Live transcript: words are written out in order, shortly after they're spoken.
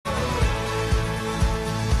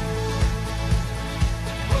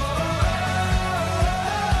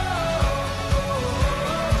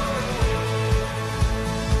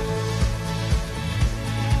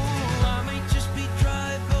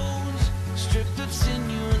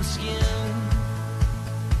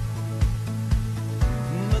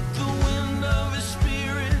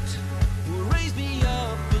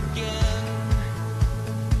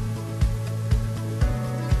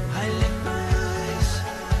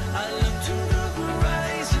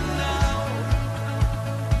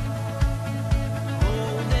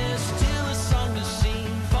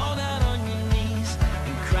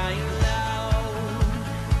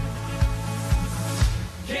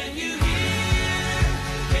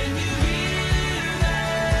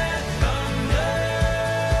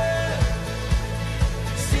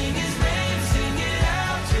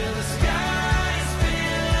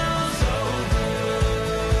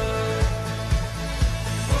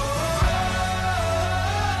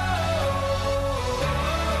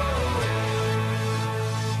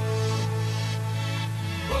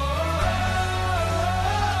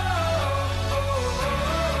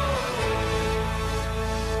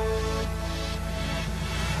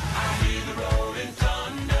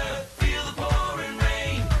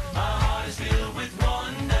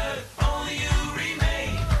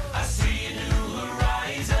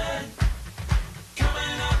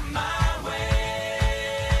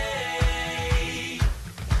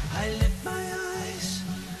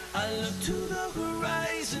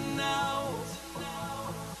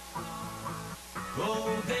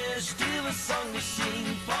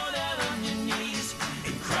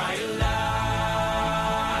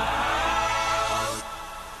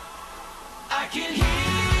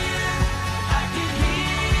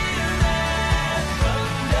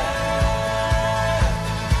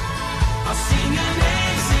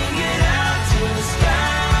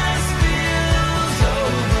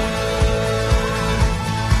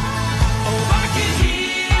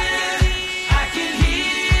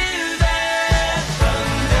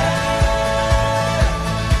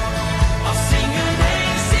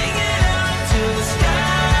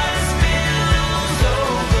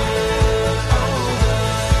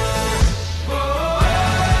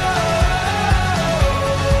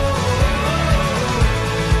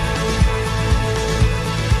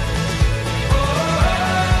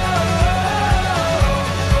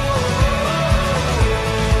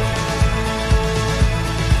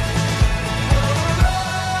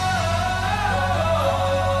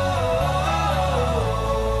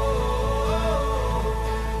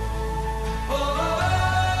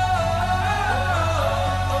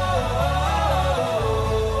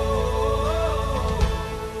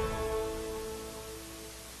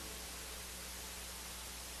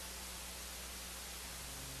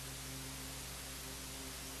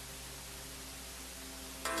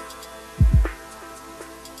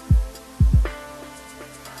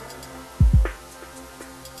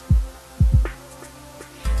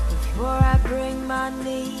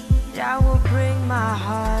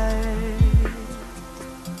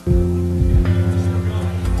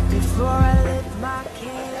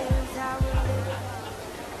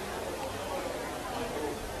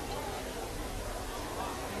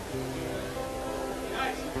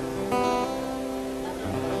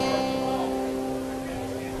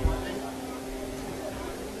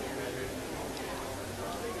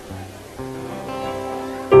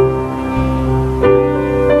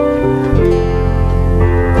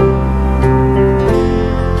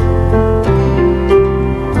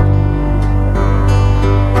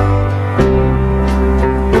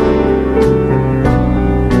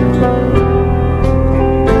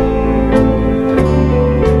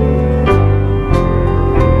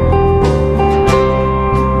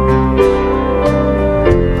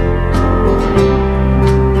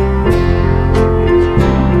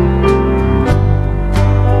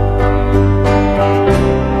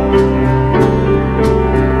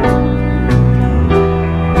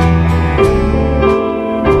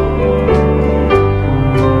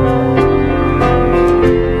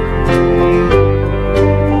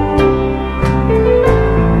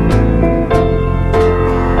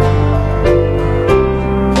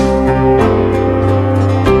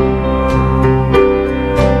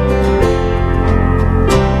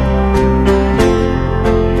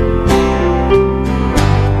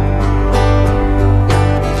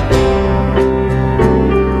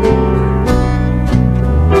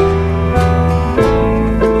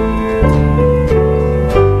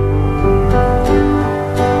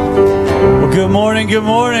morning, good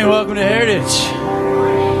morning. Welcome to Heritage.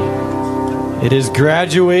 It is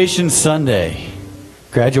Graduation Sunday.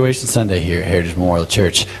 Graduation Sunday here at Heritage Memorial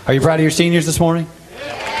Church. Are you proud of your seniors this morning?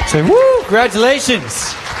 Say, woo,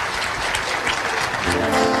 congratulations.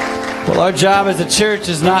 Well, our job as a church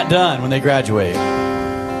is not done when they graduate.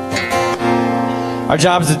 Our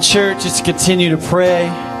job as a church is to continue to pray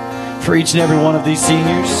for each and every one of these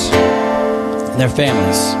seniors and their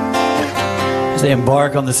families as they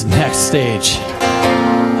embark on this next stage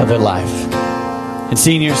of their life. And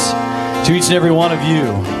seniors, to each and every one of you,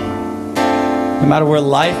 no matter where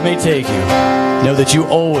life may take you, know that you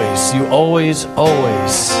always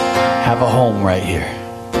have a home right here.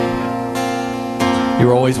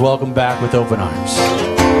 You're always welcome back with open arms.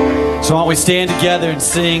 So why don't we stand together and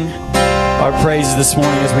sing our praises this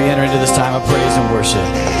morning as we enter into this time of praise and worship.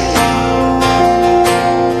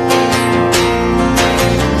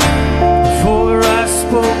 Before I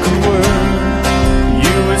spoke a word,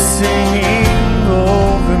 you were singing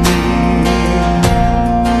over me.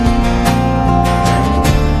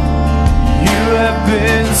 You have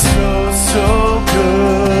been so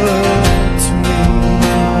good to me.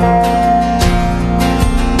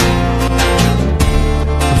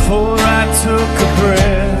 Before I took a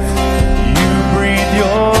breath, you breathed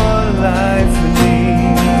your life in me.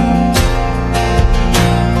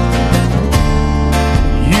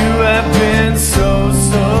 You have been so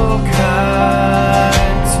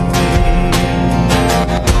kind to me.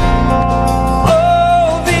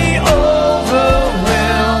 Oh, the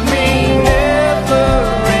overwhelming,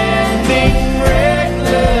 never-ending,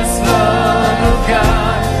 reckless love of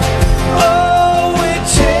God. Oh, it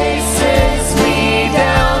chases me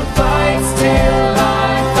down, fights till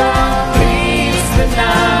I found peace, the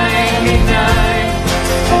 99.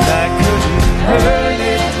 And I couldn't earn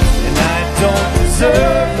it, and I don't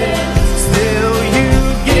deserve it. Still, you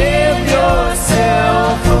give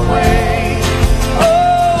yourself away.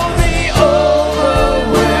 Oh, the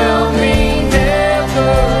overwhelming,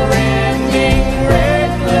 never-ending,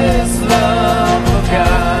 reckless love of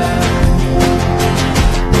God.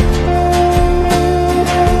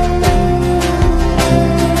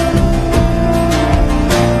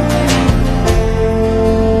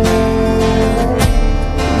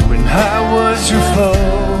 When I was your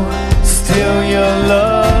foe, still your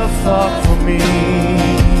love fought for me.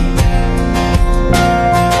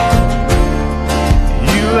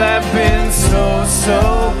 You have been so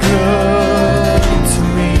good to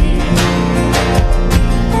me.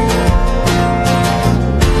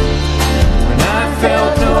 When I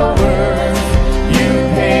felt no worth, you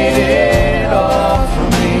paid it all for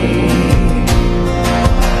me.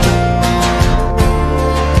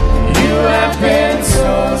 You have been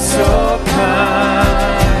so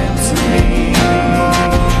kind to me.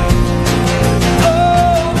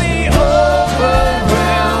 Oh, the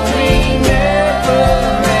overwhelming,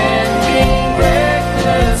 never-ending,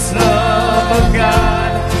 reckless love of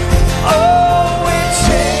God. Oh, it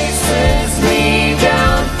chases me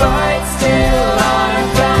down, fights till I'm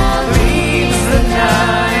found, leaves the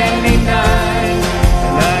 99.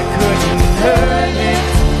 And I couldn't earn it,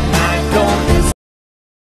 I don't deserve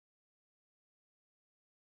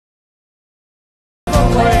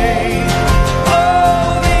away.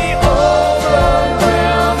 Oh, the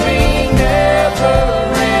overwhelming,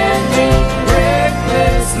 never-ending,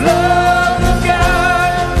 reckless love of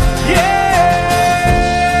God.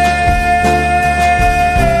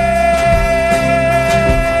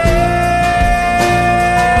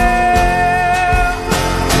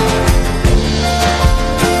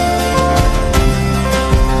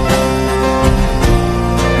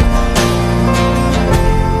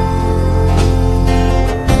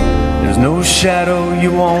 There's no shadow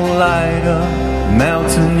you won't light up,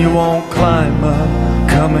 mountain you won't climb up,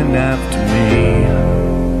 coming after me.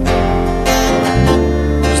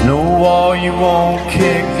 There's no wall you won't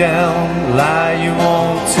kick down, lie you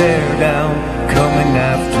won't tear down, coming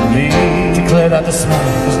after me. Declare that this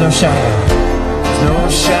morning. There's no shadow. There's no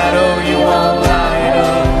shadow you won't light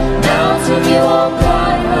up, mountain you won't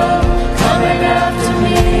climb up, coming after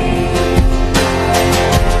me.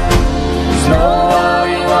 There's no wall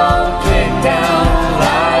you won't kick down,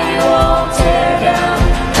 lie you won't tear down,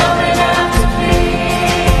 coming after me.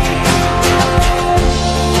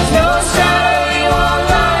 There's no shadow you won't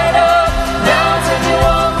light up, mountain you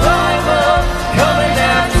won't climb up, coming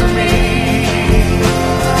after me.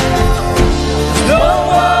 There's no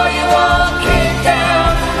wall you won't kick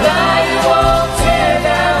down, lie you won't tear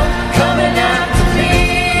down, coming after me.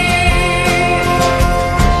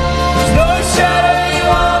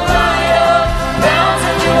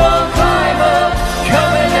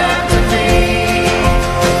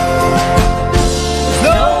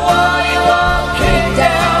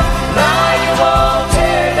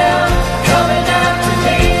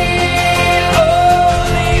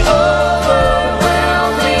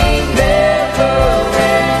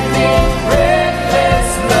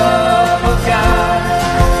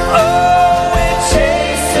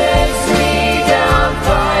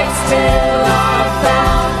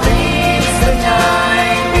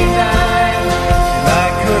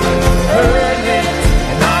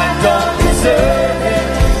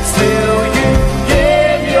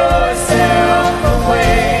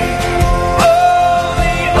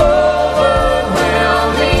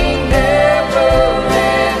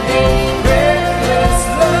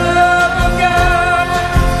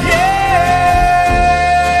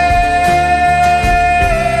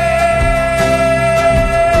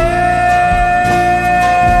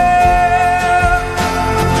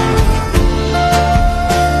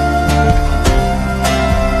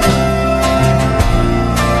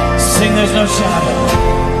 there's no shadow.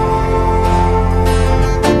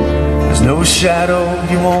 There's no shadow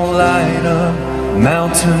you won't light up,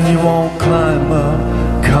 mountain you won't climb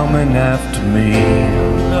up, coming after me.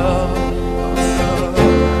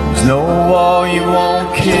 There's no wall you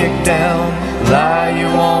won't kick down, lie you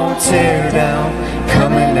won't tear down,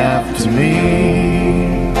 coming after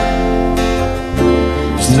me.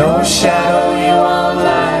 There's no shadow you won't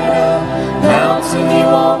light up, mountain you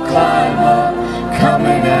won't climb up,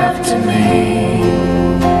 coming after me.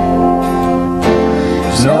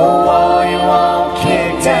 There's no wall you won't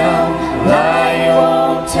kick down, lie you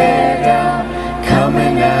won't tear down,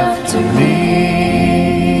 coming after me.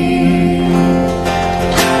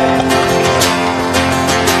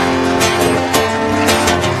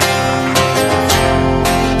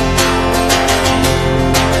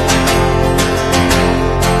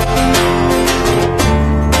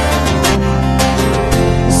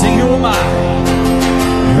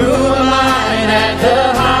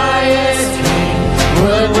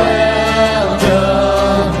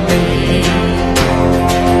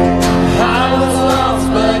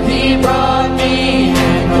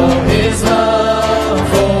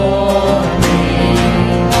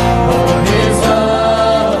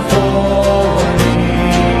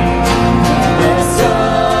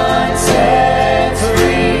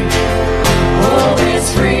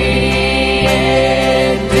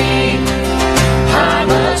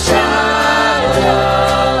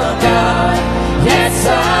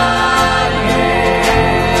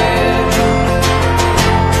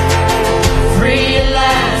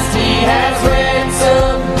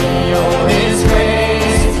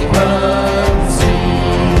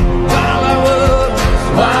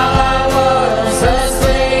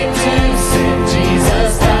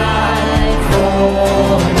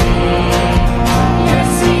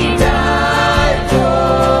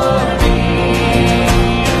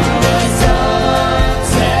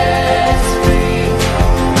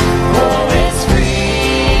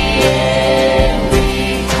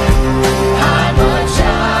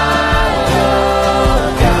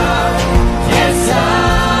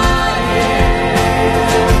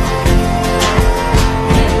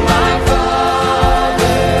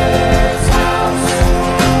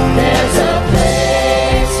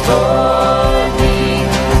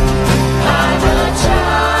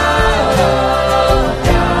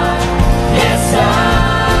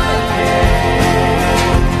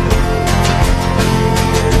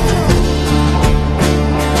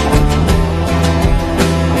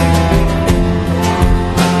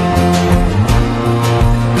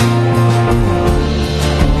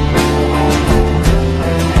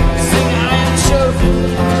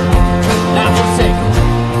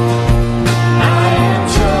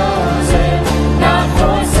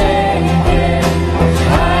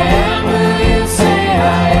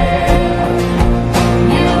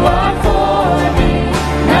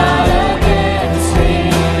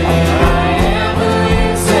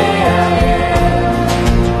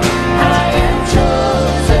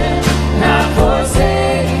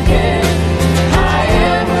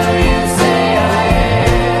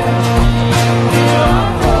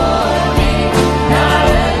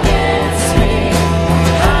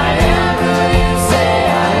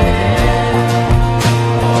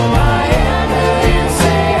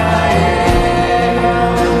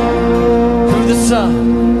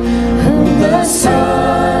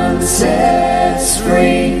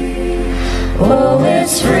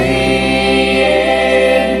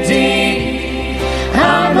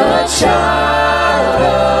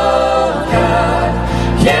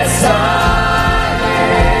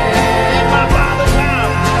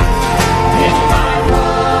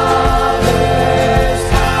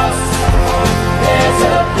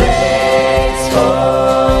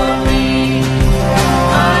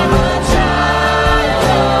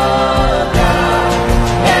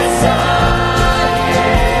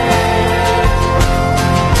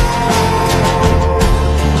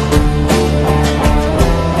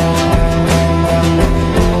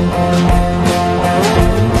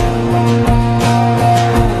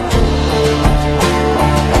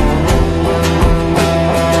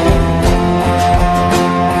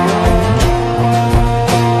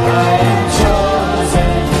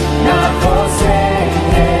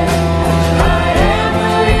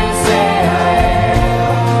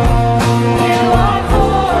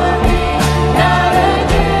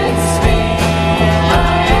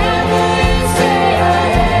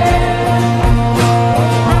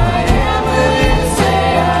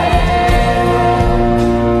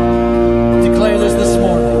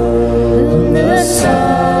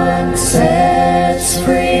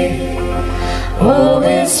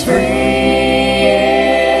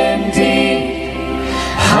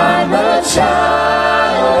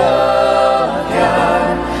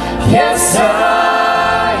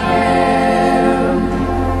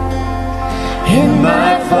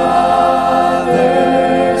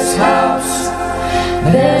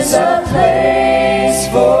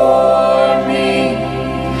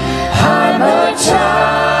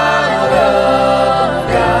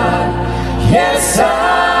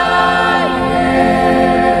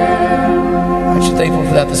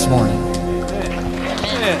 for that this morning.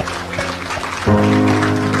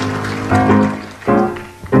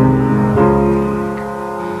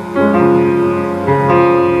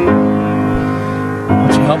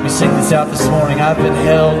 Would you help me sing this out this morning? I've been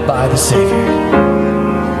held by the Savior.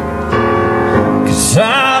 'Cause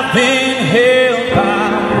I've been held by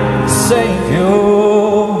the Savior.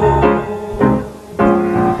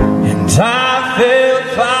 And I felt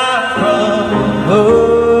fire from above.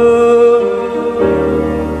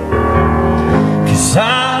 'Cause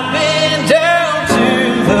I've been down to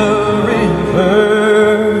the river.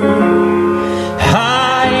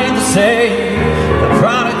 I ain't the same, the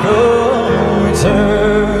prodigal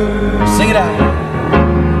return. Sing it out.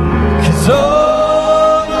 'Cause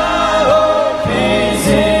all my hope is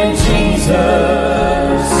in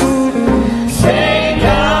Jesus. Thank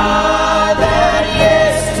God that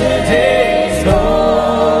yesterday's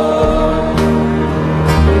gone.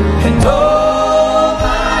 And all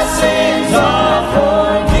my sins are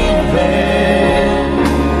forgiven.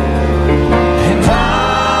 And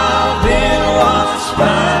I've been washed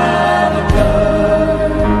by the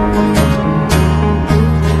blood.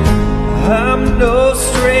 I'm no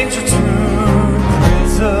stranger to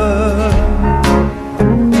prison.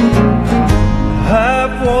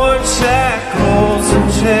 I've worn shackles and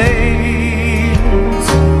chains.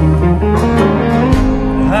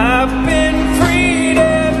 I've been freed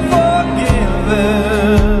and forgiven.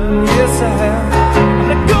 Yes, I have. I'm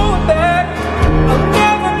not going back. I'll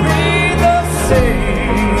never be the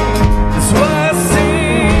same. That's why I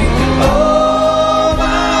sing. All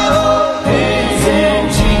my hope is in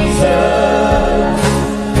Jesus.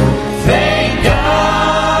 Thank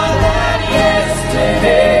God that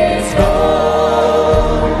yesterday's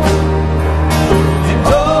gone. And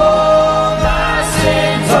all my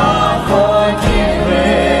sins are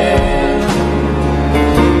forgiven.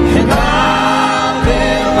 And I've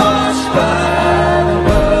been washed by the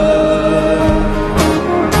blood.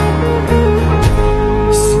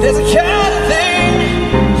 See, there's a kind of thing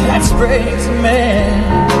that breaks a man.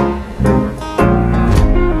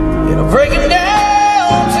 It'll break him down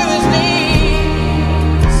to his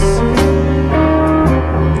knees.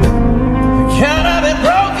 The kind I've been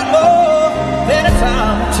broken more than a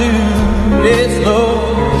time or two. Yes,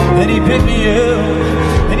 Lord. Then He picked me up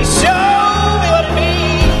and He showed me what it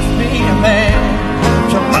means to be a man.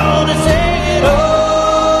 Come on and sing it.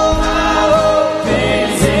 All my hope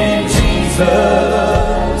is in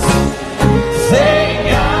Jesus. Thank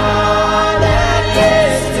God that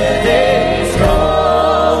yesterday's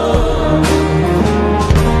gone.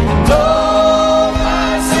 And all my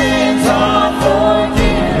sins are forgiven.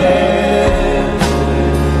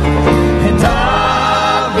 And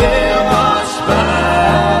I've been washed by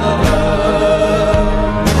the blood.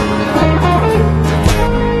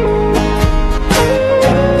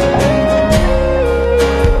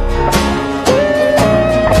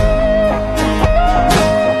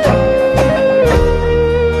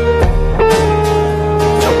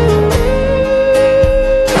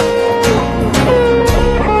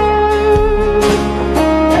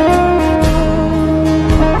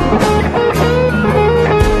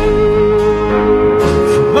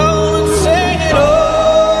 Come on and sing it.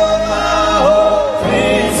 All my hope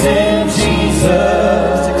is in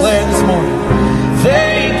Jesus. Declare this morning.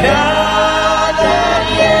 Thank God that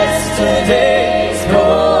yesterday's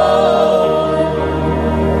gone.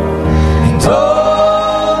 And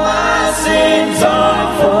all my sins are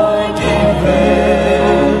forgiven.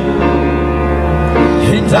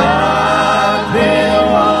 And I've been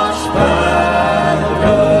washed by the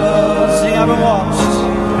blood. Sing, I've been washed.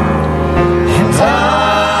 And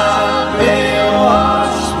I've been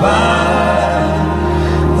washed by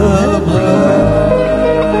the blood.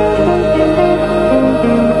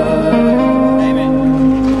 Amen.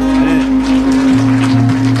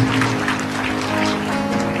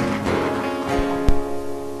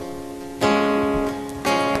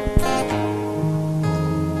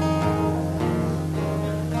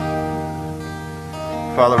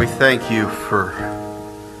 Father, we thank you for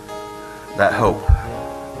that hope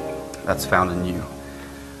that's found in you.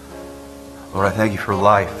 Lord, I thank you for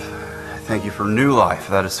life. I thank you for new life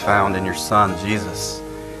that is found in your Son, Jesus,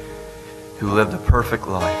 who lived a perfect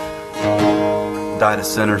life, died a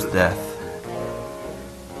sinner's death,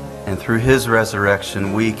 and through his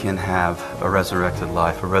resurrection we can have a resurrected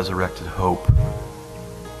life, a resurrected hope,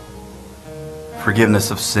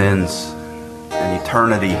 forgiveness of sins, an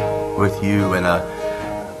eternity with you, and a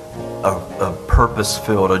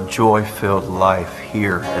purpose-filled, a joy-filled life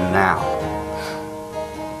here and now.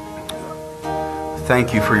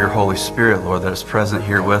 Thank you for your Holy Spirit, Lord, that is present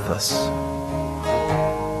here with us,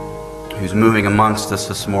 who's moving amongst us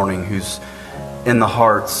this morning, who's in the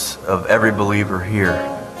hearts of every believer here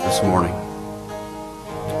this morning.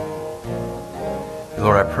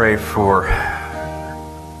 Lord, I pray for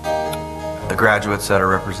the graduates that are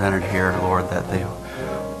represented here, Lord, that they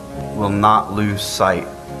will not lose sight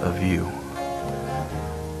of you.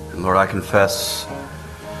 And Lord, I confess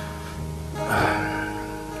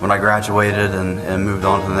when I graduated and moved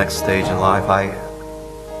on to the next stage in life,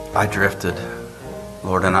 I drifted,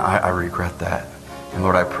 Lord, and I regret that. And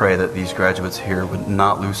Lord, I pray that these graduates here would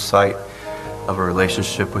not lose sight of a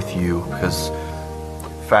relationship with you, because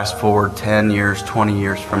fast forward 10 years, 20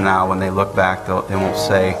 years from now, when they look back, they won't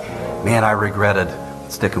say, man, I regretted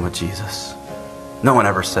sticking with Jesus. No one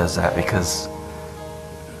ever says that, because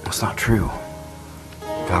it's not true.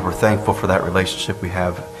 God, we're thankful for that relationship we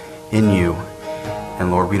have in you. And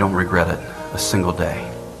Lord, we don't regret it a single day.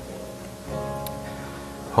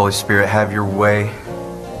 Holy Spirit, have your way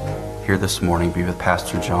here this morning. Be with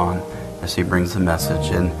Pastor John as he brings the message.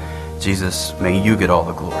 And Jesus, may you get all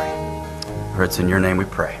the glory. For it's in your name we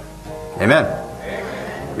pray. Amen.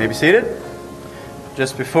 Amen. You may be seated.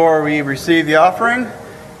 Just before we receive the offering,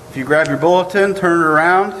 if you grab your bulletin, turn it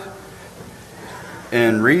around,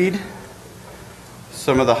 and read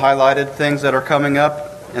some of the highlighted things that are coming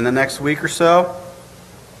up in the next week or so.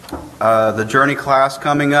 The Journey class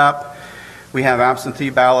coming up. We have absentee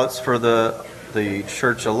ballots for the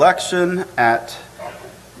church election at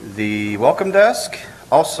the welcome desk.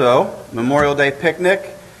 Also, Memorial Day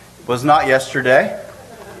picnic was not yesterday.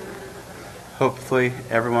 Hopefully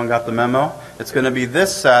everyone got the memo. It's going to be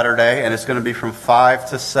this Saturday, and it's going to be from 5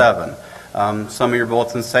 to 7. Some of your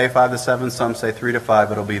bulletins say 5 to 7, some say 3 to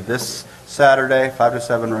 5. It'll be this Saturday, 5 to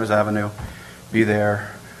 7 Rose Avenue. Be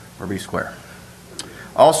there or be square.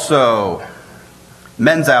 Also,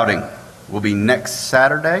 men's outing will be next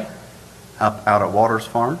Saturday out at Waters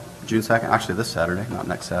Farm, June 2nd. Actually, this Saturday, not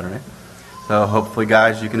next Saturday. So hopefully,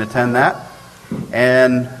 guys, you can attend that.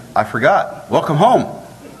 And I forgot, welcome home.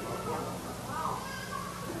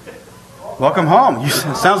 Welcome home.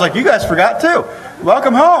 Sounds like you guys forgot too.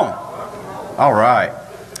 Welcome home. All right.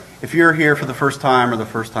 If you're here for the first time or the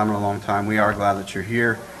first time in a long time, we are glad that you're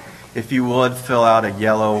here. If you would, fill out a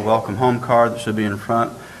yellow welcome home card that should be in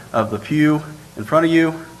front of the pew, in front of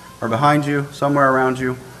you or behind you, somewhere around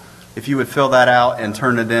you. If you would fill that out and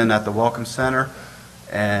turn it in at the Welcome Center,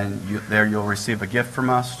 and there you'll receive a gift from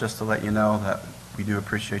us, just to let you know that we do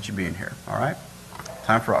appreciate you being here. All right?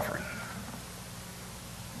 Time for offering.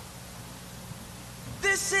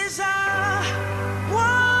 This is our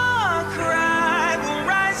war cry, we'll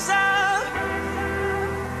rise up.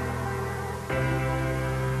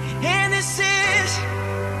 And this is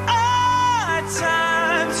our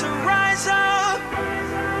time to rise up.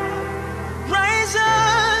 Rise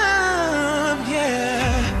up,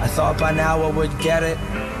 yeah. I thought by now I would get it.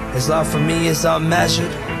 His love for me is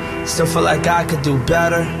unmeasured. Still feel like I could do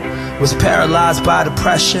better. Was paralyzed by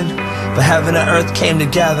depression, but heaven and earth came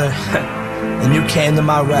together. And you came to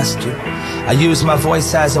my rescue. I use my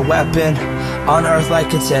voice as a weapon, on earth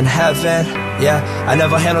like it's in heaven. Yeah, I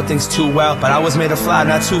never handle things too well, but I was made to fly,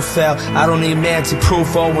 not to fail. I don't need man to prove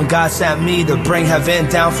for when God sent me to bring heaven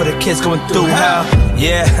down for the kids going through hell.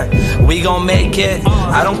 Yeah, we gon' make it.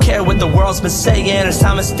 I don't care what the world's been saying. It's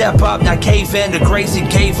time to step up, not cave in. The grace he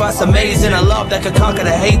gave us, amazing. A love that could conquer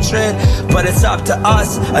the hatred. But it's up to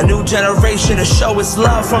us, a new generation, to show his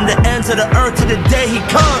love from the ends of the earth to the day he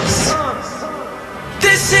comes.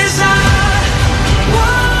 This is our war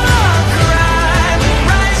cry, we'll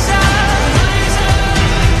rise up.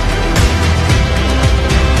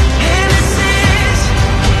 And this is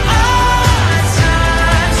our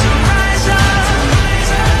time to rise up.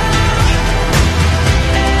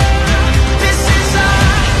 This is our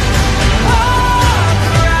war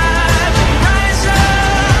cry, we'll rise up.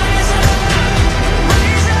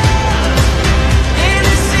 And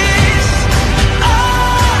this is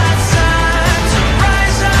our time to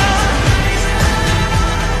rise up.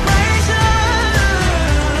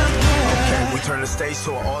 Okay, we turn the stage to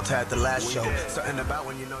an altar at the last show. Something about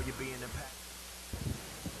when you know you're being impacted.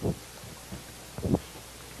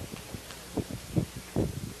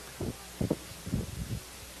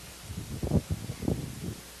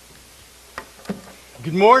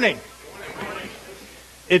 Good morning.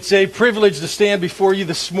 It's a privilege to stand before you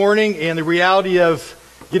this morning, and the reality of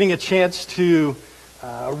getting a chance to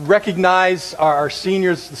recognize our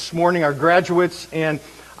seniors this morning, our graduates, and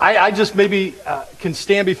I just maybe can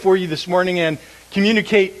stand before you this morning and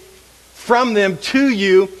communicate from them to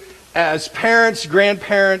you as parents,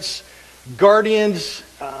 grandparents, guardians,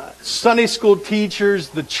 Sunday school teachers,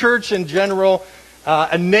 the church in general,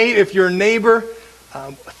 if you're a neighbor.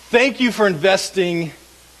 thank you for investing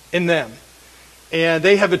in them. And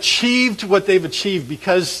they have achieved what they've achieved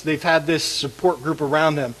because they've had this support group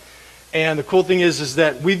around them. And the cool thing is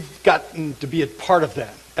that we've gotten to be a part of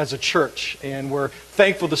that as a church. And we're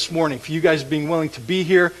thankful this morning for you guys being willing to be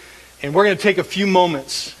here. And we're going to take a few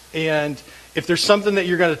moments. And if there's something that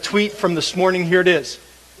you're going to tweet from this morning, here it is.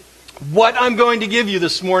 What I'm going to give you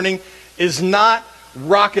this morning is not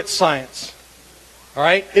rocket science. All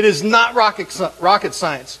right? It is not rocket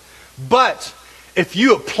science. But if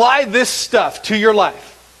you apply this stuff to your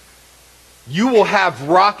life, you will have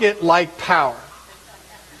rocket-like power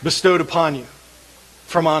bestowed upon you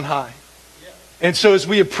from on high. And so as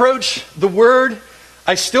we approach the Word,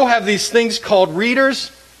 I still have these things called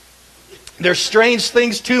readers. They're strange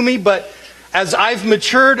things to me, but as I've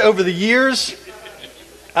matured over the years,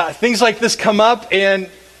 things like this come up, and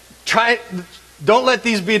don't let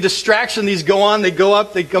these be a distraction. These go on, they go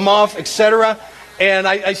up, they come off, etc. And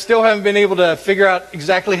I still haven't been able to figure out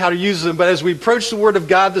exactly how to use them. But as we approach the Word of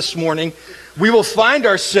God this morning, we will find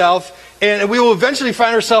ourselves, and we will eventually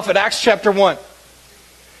find ourselves at Acts chapter 1.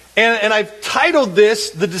 And I've titled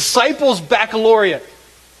this, The Disciples' Baccalaureate.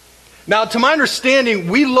 Now, to my understanding,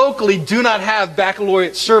 we locally do not have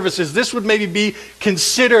baccalaureate services. This would maybe be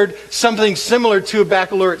considered something similar to a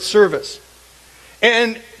baccalaureate service.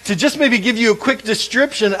 And to just maybe give you a quick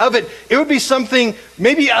description of it, it would be something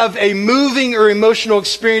maybe of a moving or emotional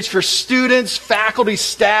experience for students, faculty,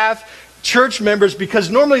 staff, church members, because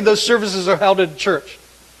normally those services are held at church.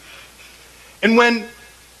 And when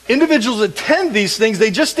individuals attend these things, they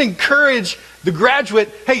just encourage the graduate,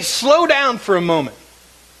 hey, slow down for a moment.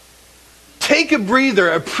 Take a breather.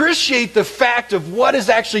 Appreciate the fact of what is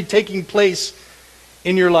actually taking place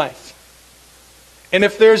in your life. And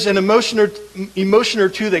if there's an emotion or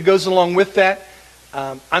two that goes along with that,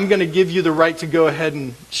 I'm going to give you the right to go ahead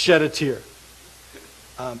and shed a tear.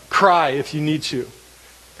 Cry if you need to.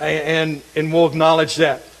 And we'll acknowledge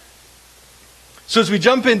that. So as we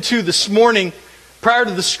jump into this morning, prior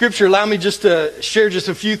to the scripture, allow me just to share just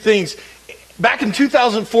a few things. Back in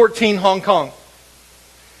 2014, Hong Kong,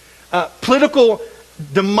 political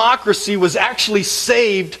democracy was actually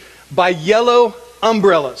saved by yellow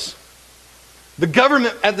umbrellas. The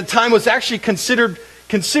government at the time was actually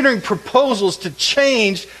considering proposals to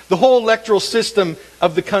change the whole electoral system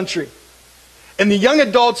of the country. And the young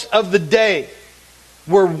adults of the day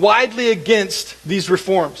were widely against these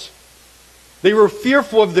reforms. They were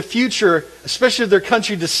fearful of the future, especially of their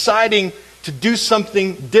country deciding to do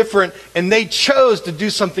something different, and they chose to do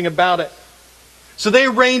something about it. So they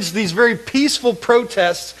arranged these very peaceful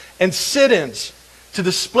protests and sit-ins to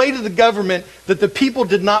display to the government that the people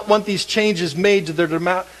did not want these changes made to their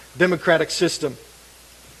democratic system.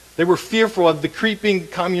 They were fearful of the creeping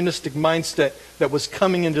communistic mindset that was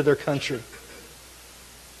coming into their country.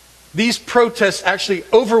 These protests actually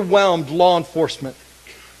overwhelmed law enforcement.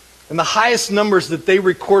 And the highest numbers that they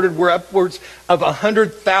recorded were upwards of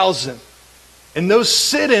 100,000. And those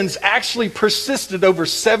sit-ins actually persisted over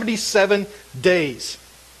 77 days.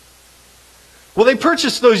 Well, they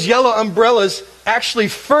purchased those yellow umbrellas actually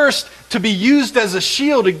first to be used as a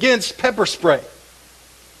shield against pepper spray.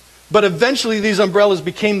 But eventually these umbrellas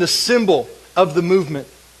became the symbol of the movement.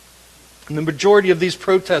 And the majority of these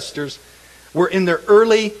protesters were in their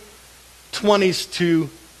early 20s to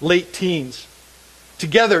late teens.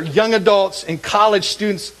 Together, young adults and college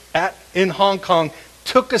students in Hong Kong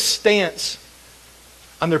took a stance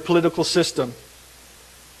on their political system.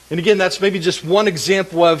 And again, that's maybe just one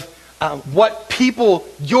example of what people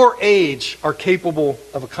your age are capable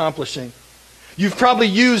of accomplishing. You've probably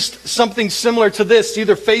used something similar to this,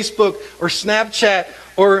 either Facebook or Snapchat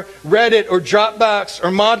or Reddit or Dropbox or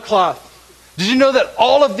ModCloth. Did you know that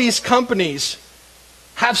all of these companies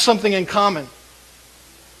have something in common?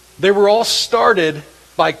 They were all started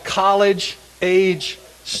by college-age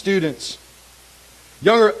students.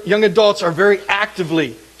 Young adults are very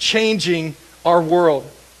actively changing our world.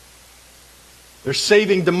 They're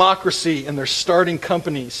saving democracy and they're starting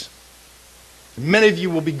companies. Many of you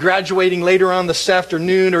will be graduating later on this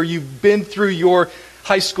afternoon, or you've been through your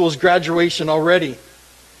high school's graduation already.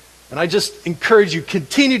 And I just encourage you,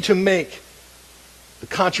 continue to make the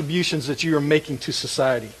contributions that you are making to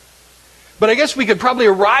society. But I guess we could probably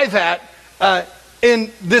arrive at,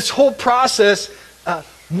 in this whole process,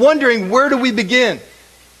 wondering, where do we begin?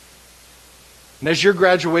 And as your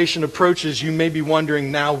graduation approaches, you may be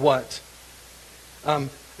wondering, now what?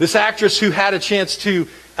 This actress who had a chance to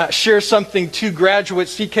share something to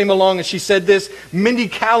graduates, she came along and she said this. Mindy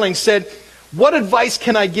Kaling said, "What advice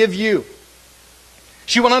can I give you?"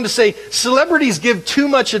 She went on to say, "Celebrities give too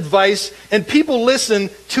much advice and people listen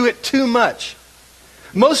to it too much.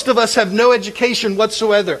 Most of us have no education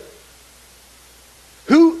whatsoever.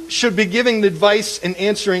 Who should be giving the advice and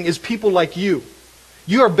answering is people like you.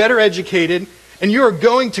 You are better educated, and you are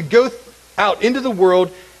going to go out into the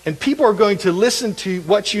world, and people are going to listen to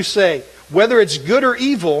what you say, whether it's good or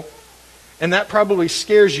evil, and that probably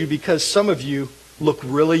scares you because some of you look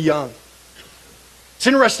really young. It's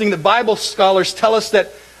interesting that Bible scholars tell us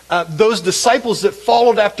that those disciples that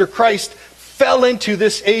followed after Christ fell into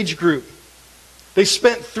this age group. They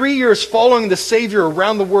spent 3 years following the Savior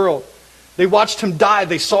around the world. They watched him die.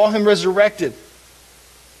 They saw him resurrected.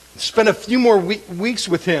 Spent a few more weeks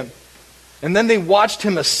with him. And then they watched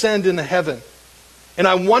him ascend into heaven. And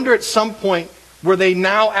I wonder at some point, were they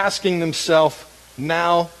now asking themselves,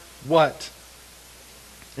 now what?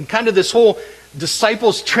 And kind of this whole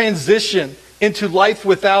disciples' transition into life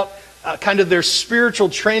without kind of their spiritual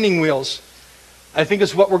training wheels, I think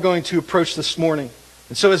is what we're going to approach this morning.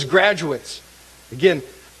 And so as graduates, again,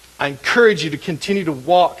 I encourage you to continue to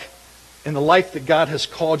walk in the life that God has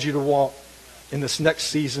called you to walk in this next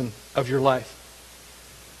season of your life.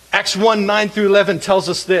 Acts 1, 9 through 11 tells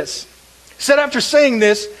us this. It said after saying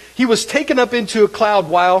this, he was taken up into a cloud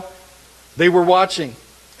while they were watching,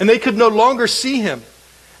 and they could no longer see him.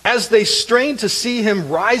 As they strained to see him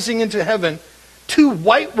rising into heaven, 2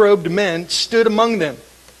 white-robed men stood among them.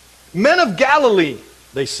 Men of Galilee,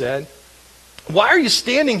 they said, why are you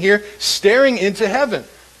standing here staring into heaven?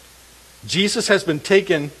 Jesus has been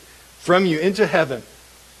taken from you into heaven,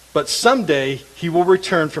 but someday he will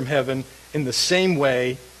return from heaven in the same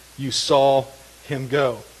way you saw him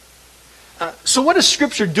go. So what is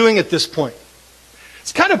Scripture doing at this point?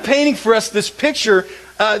 It's kind of painting for us this picture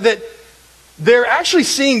that they're actually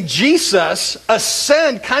seeing Jesus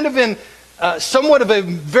ascend kind of in somewhat of a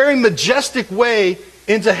very majestic way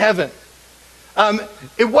into heaven.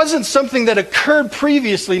 It wasn't something that occurred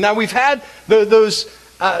previously. Now, we've had those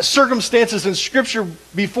circumstances in Scripture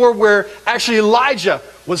before where actually Elijah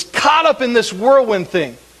was caught up in this whirlwind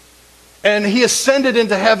thing, and he ascended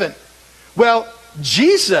into heaven. Well,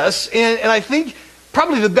 Jesus, and I think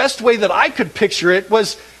probably the best way that I could picture it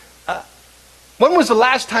was, when was the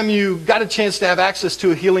last time you got a chance to have access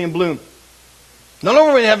to a helium balloon? Not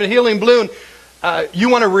only when you have a helium balloon, you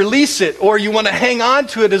want to release it or you want to hang on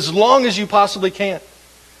to it as long as you possibly can.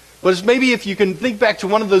 But it's maybe if you can think back to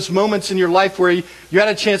one of those moments in your life where you had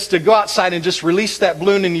a chance to go outside and just release that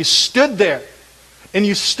balloon, and you stood there, and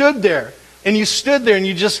you stood there, and you stood there, and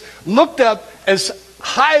you just looked up as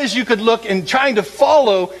high as you could look and trying to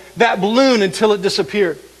follow that balloon until it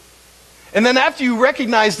disappeared. And then after you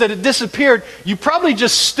recognized that it disappeared, you probably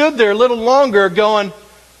just stood there a little longer going,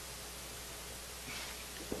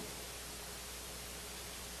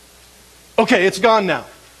 okay, it's gone now.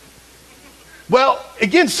 Well,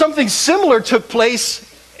 again, something similar took place,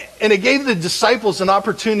 and it gave the disciples an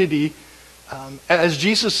opportunity as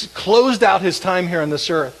Jesus closed out his time here on this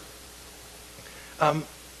earth.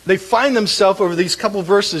 They find themselves over these couple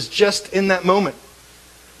verses just in that moment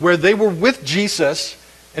where they were with Jesus,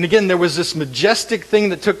 and again, there was this majestic thing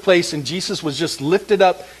that took place, and Jesus was just lifted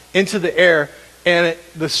up into the air, and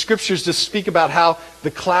the Scriptures just speak about how the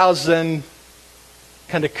clouds then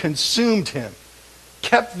kind of consumed him,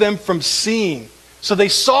 kept them from seeing. So they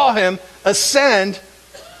saw him ascend,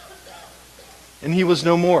 and he was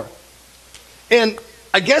no more. And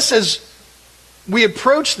I guess as we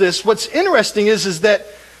approach this, what's interesting is that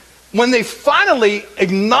when they finally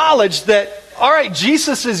acknowledge that, all right,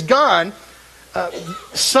 Jesus is gone,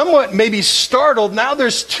 somewhat maybe startled, now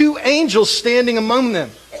there's 2 angels standing among them.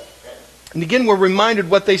 And again, we're reminded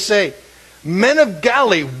what they say. Men of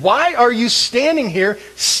Galilee, why are you standing here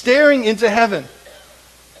staring into heaven?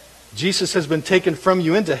 Jesus has been taken from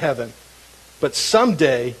you into heaven, but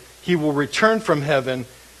someday he will return from heaven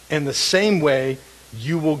in the same way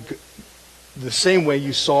you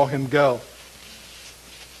saw him go.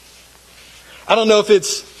 I don't know if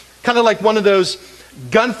it's kind of like one of those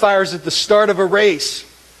gunfires at the start of a race,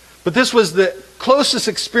 but this was the closest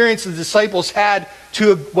experience the disciples had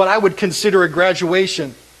to what I would consider a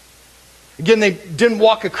graduation. Again, they didn't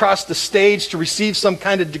walk across the stage to receive some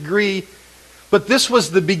kind of degree, but this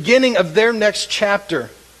was the beginning of their next chapter.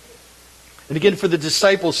 And again, for the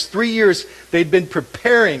disciples, 3 years they'd been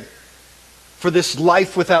preparing for this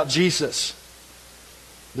life without Jesus.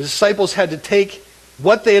 The disciples had to take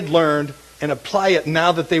what they had learned and apply it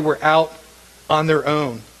now that they were out on their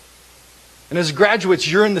own. And as graduates,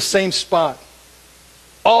 you're in the same spot.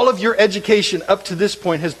 All of your education up to this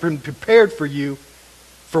point has been prepared for you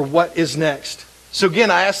for what is next. So again,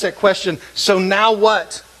 I ask that question, so now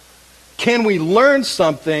what? Can we learn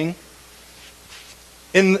something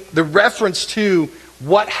in the reference to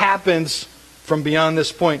what happens from beyond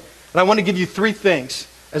this point. And I want to give you three things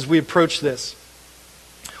as we approach this.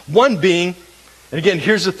 One being, and again,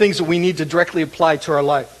 here's the things that we need to directly apply to our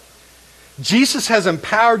life. Jesus has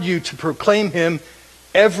empowered you to proclaim him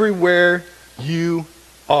everywhere you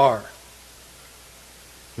are.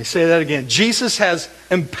 Let me say that again. Jesus has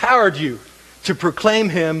empowered you to proclaim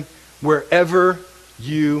him wherever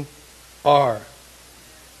you are.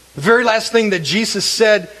 The very last thing that Jesus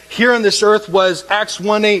said here on this earth was Acts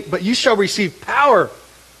 1:8, but you shall receive power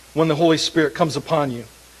when the Holy Spirit comes upon you.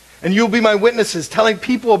 And you'll be my witnesses, telling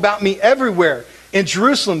people about me everywhere, in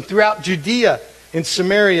Jerusalem, throughout Judea, in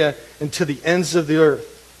Samaria, and to the ends of the earth.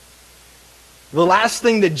 The last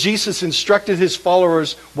thing that Jesus instructed his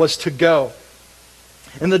followers was to go.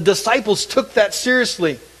 And the disciples took that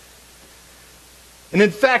seriously. And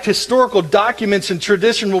in fact, historical documents and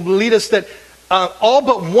tradition will lead us that all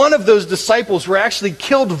but one of those disciples were actually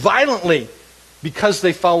killed violently because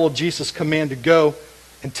they followed Jesus' command to go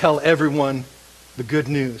and tell everyone the good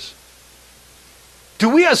news. Do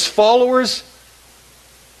we as followers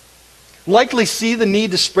likely see the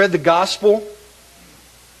need to spread the gospel,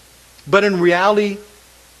 but in reality,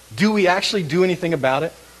 do we actually do anything about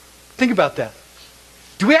it? Think about that.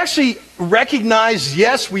 Do we actually recognize,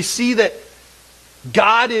 yes, we see that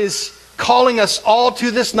God is calling us all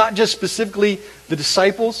to this, not just specifically the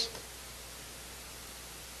disciples?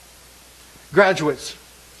 Graduates,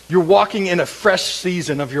 you're walking in a fresh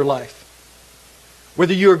season of your life.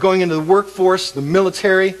 Whether you are going into the workforce, the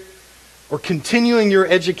military, or continuing your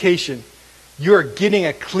education, you are getting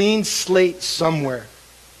a clean slate somewhere.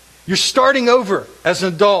 You're starting over as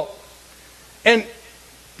an adult. And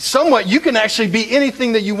somewhat, you can actually be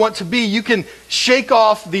anything that you want to be. You can shake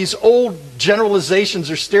off these old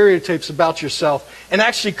generalizations or stereotypes about yourself and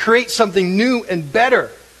actually create something new and better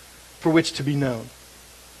for which to be known.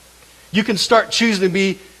 You can start choosing to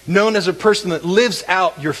be known as a person that lives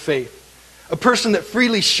out your faith, a person that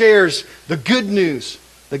freely shares the good news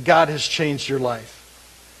that God has changed your life.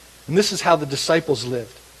 And this is how the disciples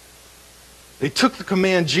lived. They took the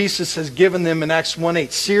command Jesus has given them in Acts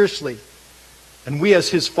 1:8 seriously. And we as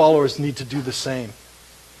his followers need to do the same.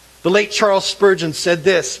 The late Charles Spurgeon said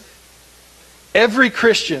this: every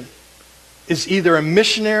Christian is either a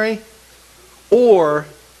missionary or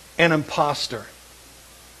an imposter.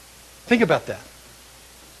 Think about that.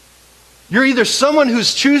 You're either someone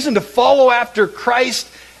who's choosing to follow after Christ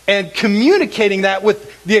and communicating that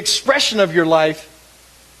with the expression of your life,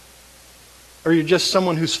 or you're just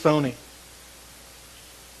someone who's phony.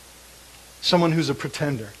 Someone who's a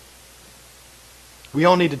pretender. We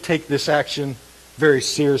all need to take this action very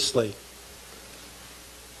seriously.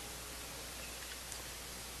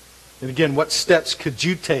 And again, what steps could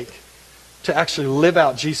you take to actually live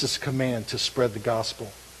out Jesus' command to spread the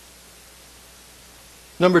gospel?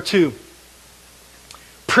 Number 2,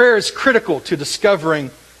 prayer is critical to discovering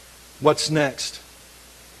what's next.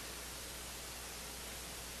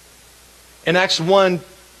 In Acts 1,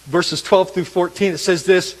 verses 12 through 14, it says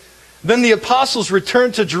this: then the apostles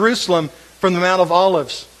returned to Jerusalem from the Mount of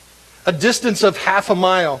Olives, a distance of half a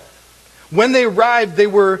mile. When they arrived, they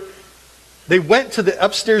went to the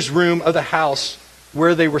upstairs room of the house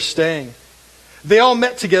where they were staying. They all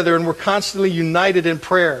met together and were constantly united in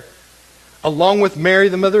prayer, along with Mary,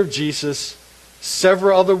 the mother of Jesus,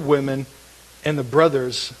 several other women, and the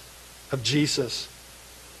brothers of Jesus.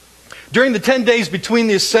 During the 10 days between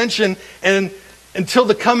the ascension and until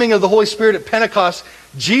the coming of the Holy Spirit at Pentecost,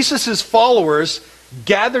 Jesus' followers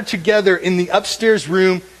gathered together in the upstairs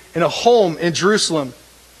room in a home in Jerusalem.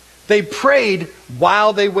 They prayed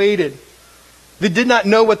while they waited. They did not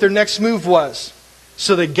know what their next move was.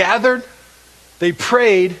 So they gathered, they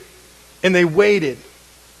prayed, and they waited.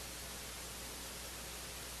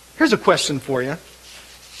 Here's a question for you.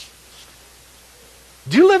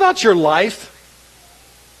 Do you live out your life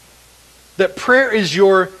that prayer is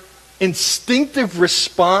your instinctive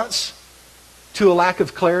response to a lack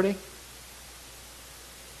of clarity?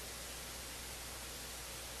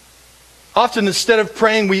 Often, instead of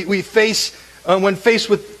praying, we face, when faced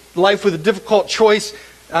with life with a difficult choice,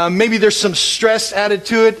 maybe there's some stress added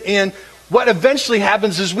to it, and what eventually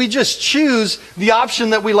happens is we just choose the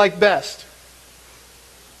option that we like best.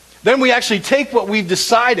 Then we actually take what we've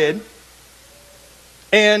decided,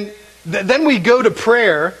 and then we go to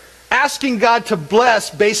prayer, asking God to bless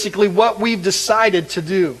basically what we've decided to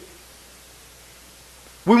do.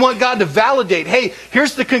 We want God to validate, hey,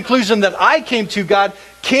 here's the conclusion that I came to, God.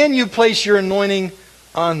 Can you place your anointing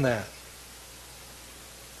on that?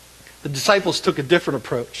 The disciples took a different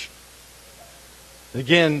approach.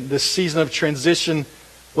 Again, this season of transition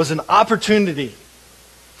was an opportunity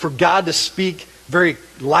for God to speak very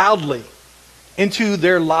loudly into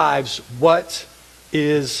their lives what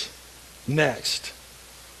is next.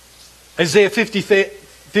 Isaiah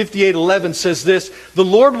 58:11 says this, "The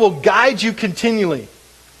Lord will guide you continually,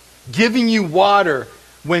 giving you water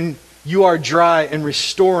when you are dry and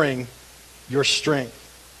restoring your strength."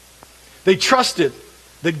 They trusted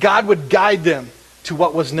that God would guide them to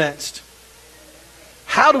what was next.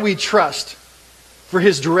 How do we trust for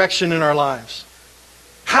His direction in our lives?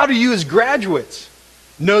 How do you as graduates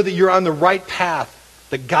know that you're on the right path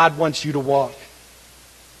that God wants you to walk?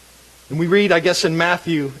 And we read, I guess in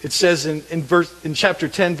Matthew, it says in chapter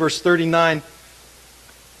 10, verse 39,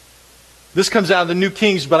 this comes out of the New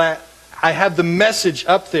Kings, but I have the Message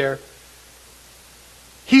up there.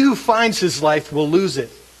 "He who finds his life will lose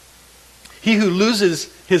it. He who loses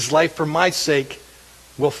his life for my sake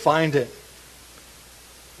will find it."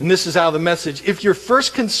 And this is out of the Message. If your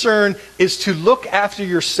first concern is to look after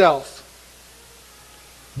yourself,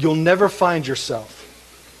 you'll never find yourself.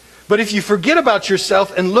 But if you forget about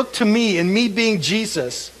yourself and look to me, and me being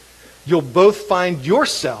Jesus, you'll both find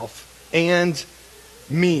yourself and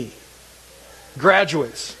me.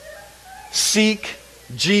 Graduates, seek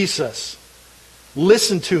Jesus.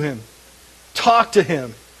 Listen to Him. Talk to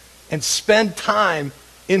Him. And spend time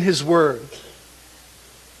in His Word.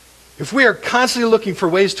 If we are constantly looking for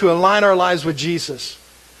ways to align our lives with Jesus,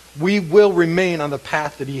 we will remain on the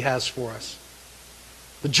path that He has for us.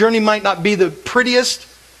 The journey might not be the prettiest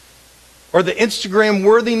or the Instagram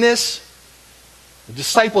worthiness. The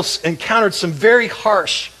disciples encountered some very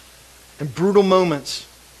harsh and brutal moments,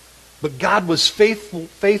 but God was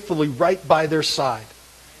faithfully right by their side,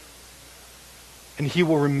 and He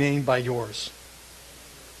will remain by yours.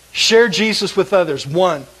 Share Jesus with others.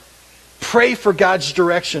 1, pray for God's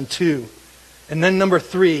direction. 2, and then number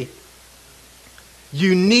 3,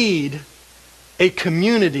 you need a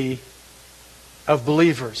community of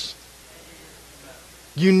believers.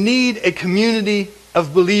 You need a community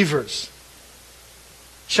of believers.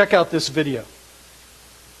 Check out this video.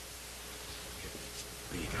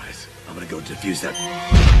 Hey guys, I'm gonna go defuse that.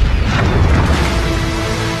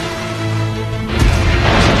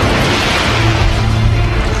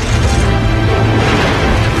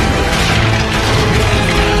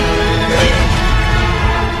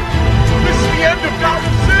 This is the end of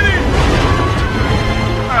Gotham City!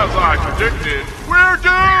 As I predicted, we're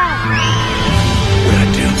doomed! What I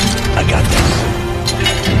do? I got this.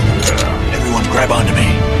 Everyone grab onto me.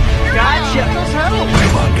 Gotcha.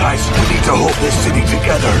 Come on, guys. We need to hold this city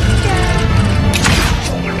together.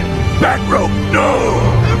 Back rope, no!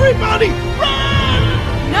 Everybody, run!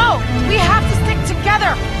 No, we have to stick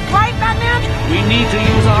together. Right, Batman? We need to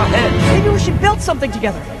use our heads. Maybe we should build something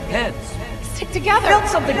together. Heads. Stick together. Build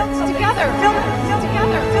something together. Build together. Build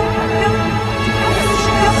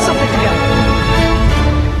something together.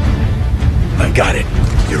 I got it.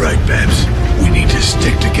 You're right, Babs. We need to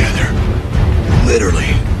stick together.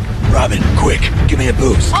 Literally. Robin, quick, give me a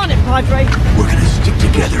boost. On it, Padre. We're gonna stick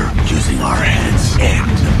together using our heads and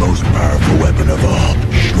the most powerful weapon of all,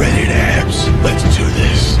 shredded abs. Let's do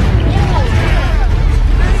this.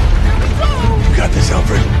 You got this,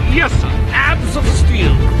 Alfred? Yes, sir. Abs of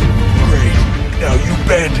steel. Great. Now you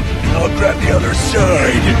bend, and I'll grab the other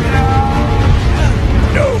side.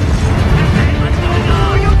 No.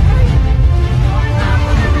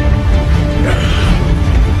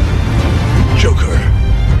 Joker,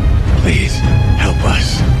 please help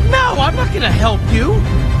us. No, I'm not gonna help you.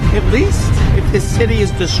 At least, if this city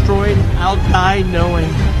is destroyed, I'll die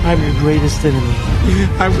knowing I'm your greatest enemy.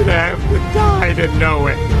 I'm gonna have to die to know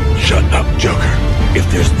it. Shut up, Joker. If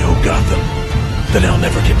there's no Gotham, then I'll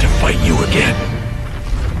never get to fight you again.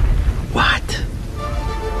 What?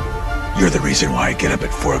 You're the reason why I get up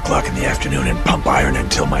at 4 o'clock in the afternoon and pump iron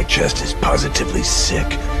until my chest is positively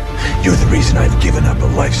sick. You're the reason I've given up a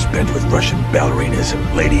life spent with Russian ballerinas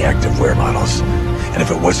and lady activewear models. And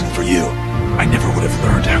if it wasn't for you, I never would have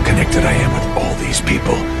learned how connected I am with all these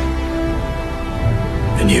people.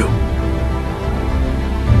 And you.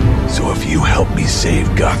 So if you help me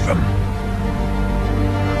save Gotham,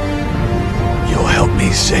 you'll help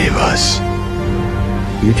me save us.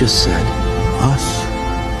 You just said us?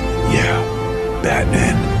 Yeah,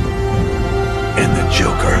 Batman and the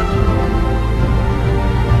Joker.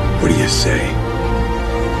 What do you say?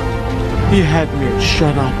 You had me at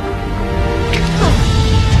shut up.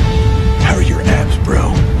 How are your abs,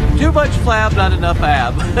 bro? Too much flab, not enough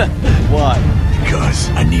ab. Why? Because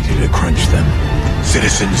I need you to crunch them.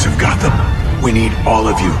 Citizens of Gotham, we need all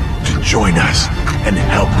of you to join us and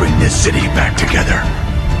help bring this city back together.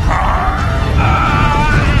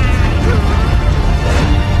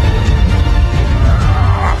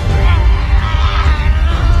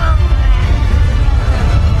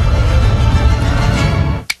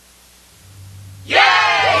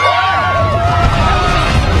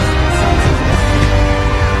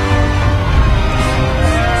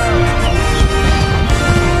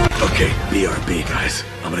 Okay, BRB, guys.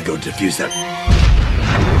 I'm gonna go defuse that.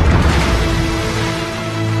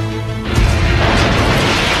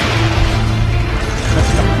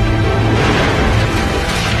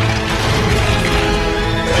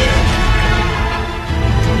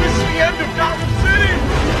 This is the end of Gotham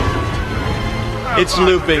City! It's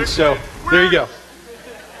looping, so there you go.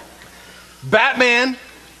 Batman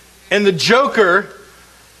and the Joker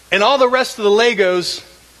and all the rest of the Legos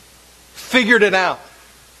figured it out.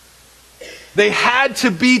 They had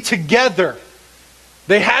to be together.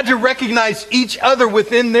 They had to recognize each other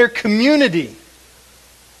within their community.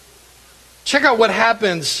 Check out what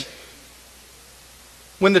happens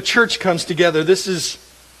when the church comes together. This is,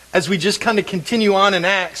 as we just kind of continue on in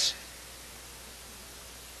Acts,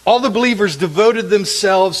 all the believers devoted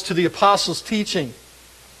themselves to the apostles' teaching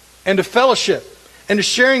and to fellowship and to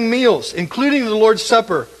sharing meals, including the Lord's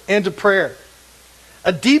Supper, and to prayer.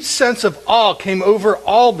 A deep sense of awe came over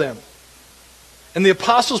all them, and the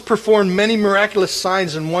apostles performed many miraculous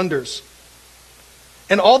signs and wonders.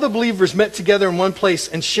 And all the believers met together in one place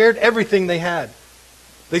and shared everything they had.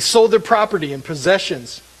 They sold their property and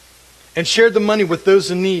possessions and shared the money with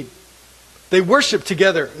those in need. They worshiped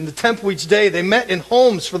together in the temple each day. They met in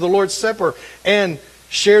homes for the Lord's Supper and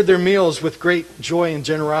shared their meals with great joy and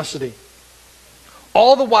generosity.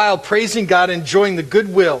 All the while praising God and enjoying the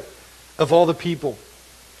goodwill of all the people.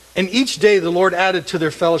 And each day the Lord added to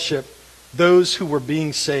their fellowship those who were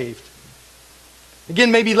being saved.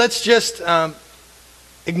 Again, maybe let's just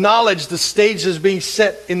acknowledge the stage that's being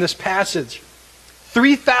set in this passage.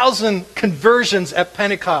 3,000 conversions at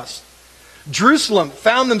Pentecost. Jerusalem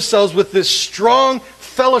found themselves with this strong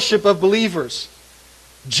fellowship of believers.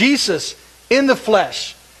 Jesus, in the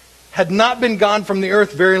flesh, had not been gone from the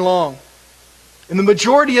earth very long. And the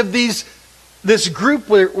majority of this group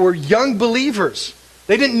were young believers.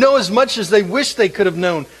 They didn't know as much as they wished they could have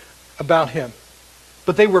known about him.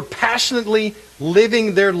 But they were passionately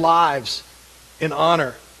living their lives in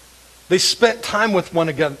honor. They spent time with one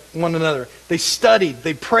another. They studied.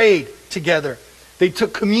 They prayed together. They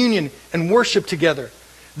took communion and worshiped together.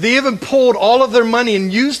 They even pulled all of their money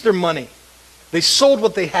and used their money. They sold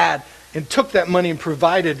what they had and took that money and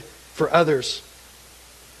provided for others.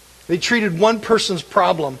 They treated one person's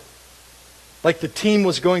problem like the team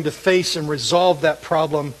was going to face and resolve that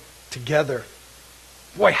problem together.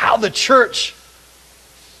 Boy, how the church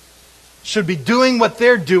should be doing what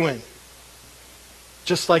they're doing.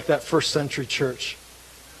 Just like that first century church.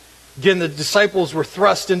 Again, the disciples were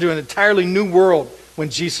thrust into an entirely new world when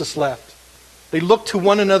Jesus left. They looked to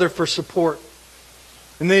one another for support.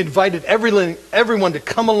 And they invited everyone to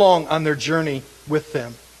come along on their journey with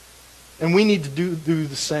them. And we need to do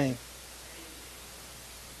the same.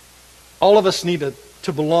 All of us need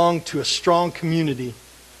to belong to a strong community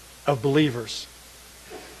of believers.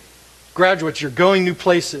 Graduates, you're going new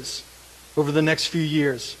places over the next few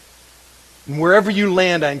years. And wherever you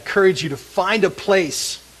land, I encourage you to find a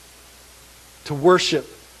place to worship,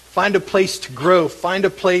 find a place to grow, find a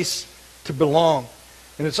place to belong.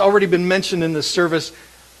 And it's already been mentioned in this service,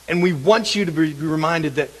 and we want you to be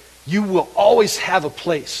reminded that you will always have a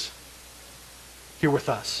place here with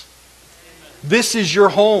us. This is your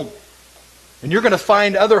home, and you're going to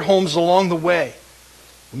find other homes along the way.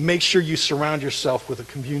 Make sure you surround yourself with a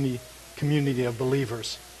community of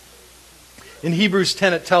believers. In Hebrews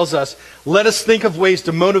 10 it tells us, let us think of ways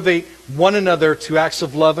to motivate one another to acts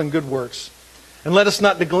of love and good works. And let us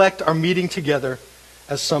not neglect our meeting together,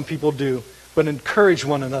 as some people do, but encourage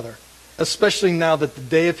one another, especially now that the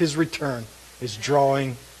day of his return is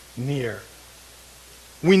drawing near.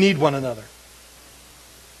 We need one another.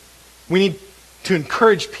 We need to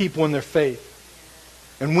encourage people in their faith.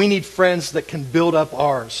 And we need friends that can build up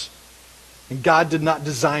ours. And God did not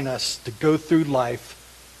design us to go through life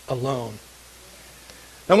alone.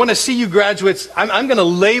 Now, when I see you graduates, I'm going to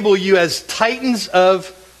label you as titans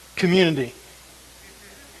of community.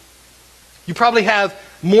 You probably have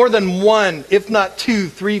more than one, if not 2,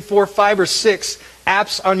 3, 4, 5, or 6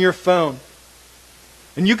 apps on your phone.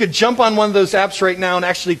 And you could jump on one of those apps right now and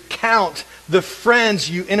actually count the friends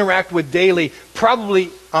you interact with daily,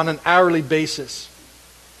 probably on an hourly basis.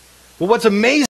 Well, what's amazing